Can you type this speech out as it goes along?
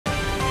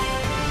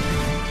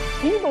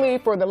Can you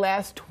believe for the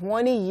last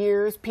 20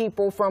 years,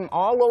 people from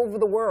all over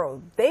the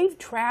world, they've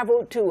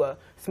traveled to a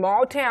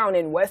small town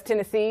in West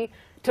Tennessee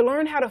to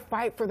learn how to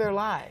fight for their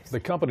lives?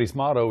 The company's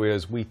motto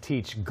is, "We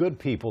teach good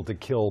people to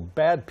kill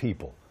bad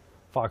people."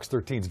 Fox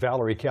 13's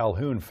Valerie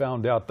Calhoun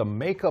found out the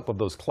makeup of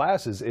those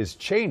classes is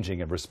changing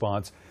in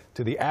response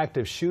to the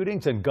active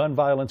shootings and gun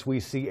violence we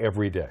see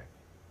every day.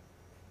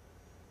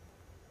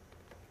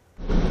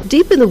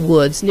 Deep in the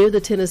woods near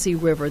the Tennessee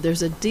River,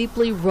 there's a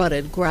deeply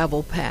rutted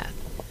gravel path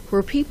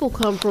where people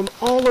come from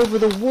all over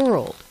the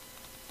world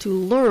to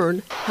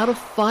learn how to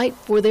fight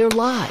for their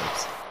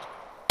lives.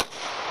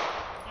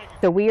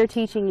 So we are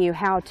teaching you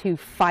how to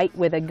fight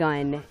with a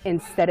gun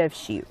instead of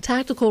shoot.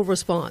 Tactical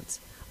Response,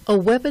 a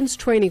weapons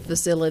training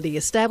facility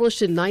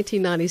established in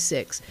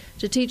 1996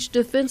 to teach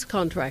defense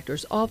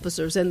contractors,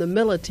 officers, and the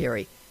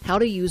military how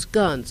to use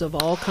guns of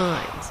all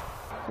kinds.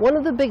 One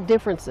of the big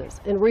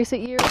differences in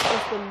recent years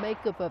is the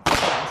makeup of the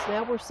class.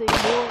 Now we're seeing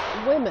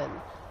more women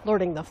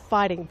learning the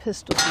fighting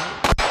pistol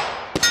use.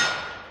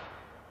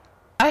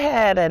 I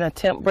had an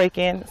attempt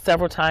break-in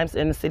several times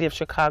in the city of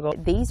Chicago.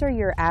 These are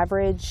your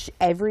average,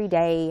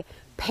 everyday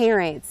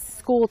parents,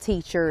 school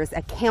teachers,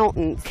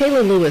 accountants.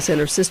 Kayla Lewis and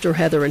her sister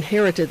Heather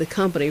inherited the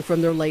company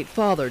from their late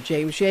father,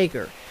 James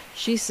Yeager.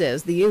 She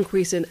says the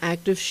increase in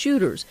active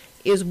shooters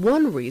is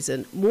one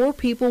reason more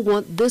people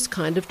want this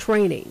kind of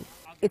training.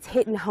 It's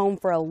hitting home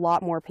for a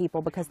lot more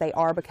people because they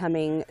are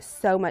becoming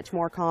so much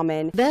more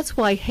common. That's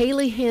why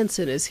Haley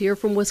Hansen is here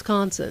from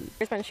Wisconsin.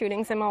 There's been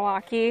shootings in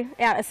Milwaukee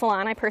at a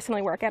salon. I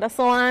personally work at a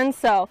salon,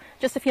 so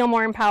just to feel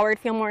more empowered,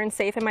 feel more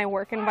safe in my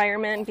work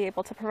environment, and be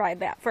able to provide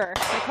that for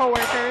my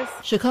coworkers.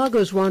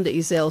 Chicago's Rhonda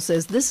Ezell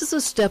says this is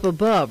a step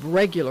above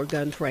regular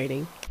gun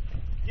training.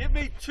 Give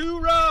me 2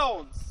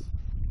 rounds.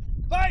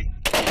 Fight!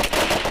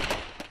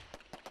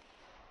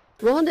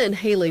 Rhonda and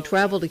Haley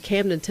traveled to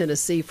Camden,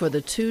 Tennessee for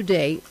the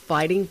 2-day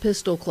fighting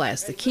pistol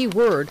class. The key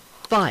word,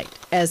 fight,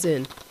 as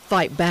in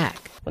fight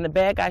back. When the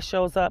bad guy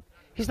shows up,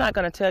 he's not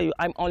going to tell you,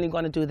 I'm only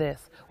going to do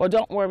this, or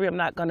don't worry, I'm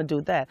not going to do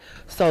that.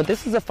 So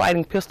this is a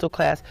fighting pistol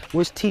class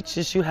which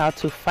teaches you how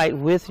to fight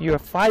with your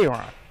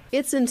firearm.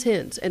 It's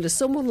intense, and to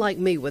someone like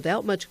me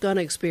without much gun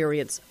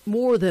experience,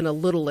 more than a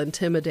little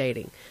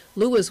intimidating.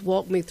 Lewis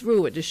walked me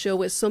through it to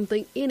show it's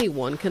something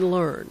anyone can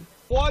learn.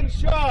 1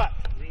 shot.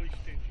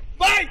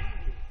 Fight!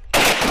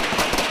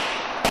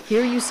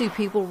 Here you see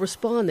people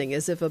responding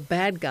as if a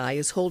bad guy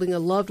is holding a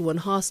loved one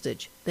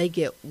hostage. They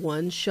get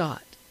 1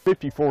 shot.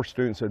 54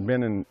 students had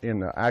been in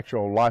an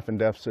actual life and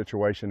death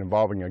situation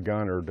involving a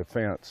gun or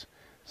defense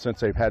since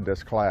they've had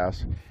this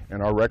class,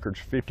 and our record's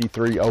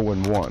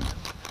 53-0-1.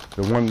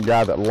 The one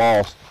guy that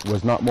lost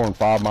was not more than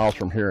 5 miles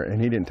from here, and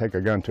he didn't take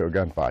a gun to a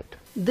gunfight.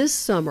 This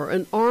summer,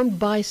 an armed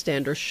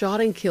bystander shot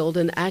and killed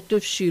an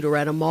active shooter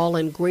at a mall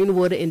in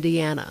Greenwood,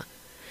 Indiana.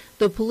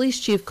 The police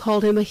chief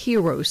called him a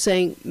hero,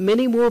 saying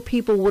many more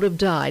people would have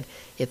died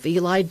if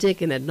Eli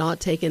Dickin had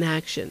not taken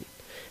action.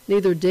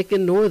 Neither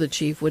Dickin nor the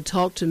chief would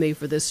talk to me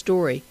for this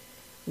story.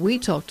 We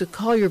talked to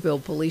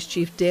Collierville Police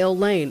Chief Dale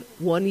Lane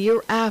 1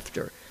 year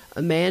after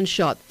a man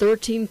shot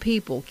 13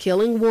 people,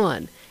 killing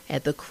 1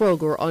 at the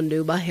Kroger on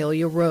New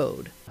Mahalia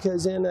Road.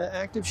 Because in an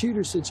active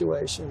shooter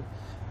situation,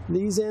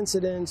 these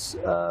incidents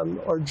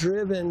are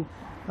driven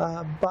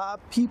by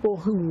people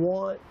who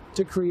want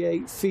to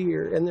create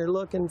fear, and they're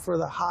looking for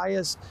the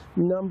highest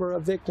number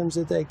of victims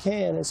that they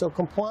can. And so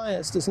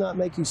compliance does not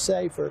make you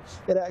safer.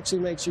 It actually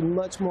makes you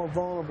much more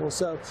vulnerable.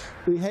 So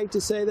we hate to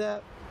say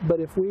that,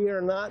 but if we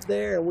are not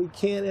there and we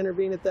can't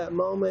intervene at that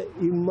moment,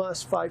 you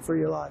must fight for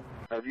your life.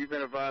 Have you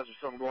been advised of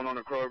something going on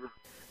in Kroger?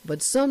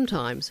 But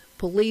sometimes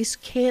police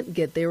can't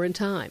get there in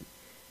time.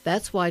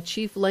 That's why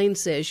Chief Lane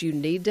says you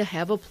need to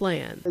have a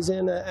plan. As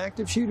in an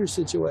active shooter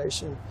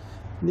situation,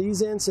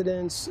 these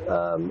incidents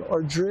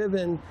are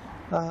driven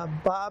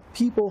by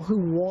people who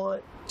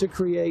want to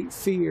create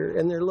fear,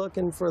 and they're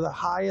looking for the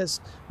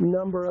highest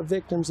number of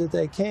victims that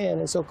they can.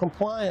 And so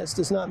compliance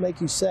does not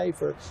make you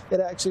safer. It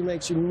actually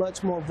makes you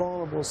much more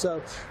vulnerable. So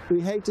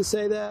we hate to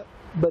say that,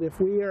 but if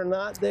we are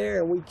not there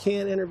and we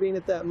can't intervene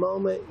at that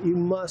moment, you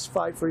must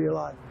fight for your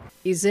life.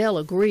 Ezell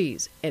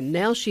agrees, and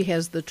now she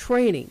has the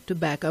training to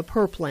back up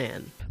her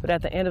plan. But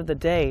at the end of the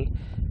day,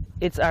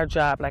 it's our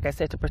job, like I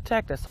said, to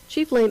protect us.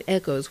 Chief Lane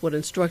echoes what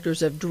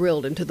instructors have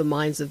drilled into the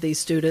minds of these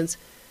students.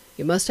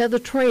 You must have the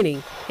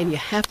training, and you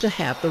have to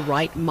have the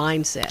right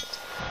mindset.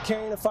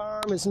 Carrying a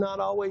firearm is not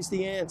always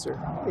the answer.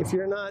 If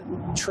you're not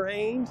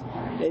trained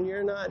and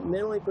you're not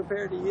mentally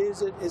prepared to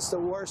use it, it's the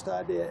worst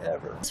idea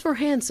ever. As for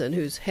Hansen,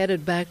 who's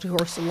headed back to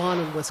her salon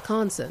in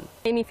Wisconsin,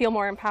 Made me feel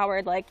more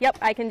empowered, like, yep,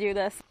 I can do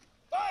this.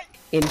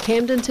 in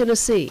Camden,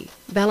 Tennessee,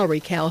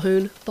 Valerie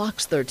Calhoun,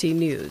 Fox 13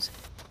 News.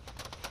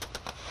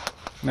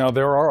 Now,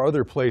 there are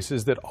other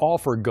places that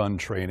offer gun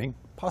training,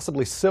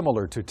 possibly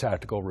similar to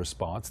Tactical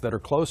Response, that are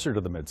closer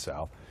to the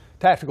Mid-South.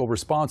 Tactical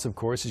Response, of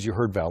course, as you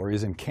heard Valerie,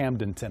 is in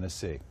Camden,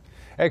 Tennessee.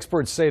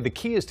 Experts say the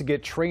key is to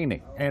get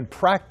training and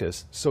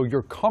practice so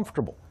you're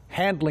comfortable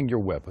handling your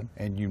weapon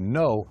and you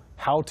know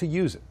how to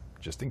use it,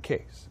 just in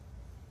case.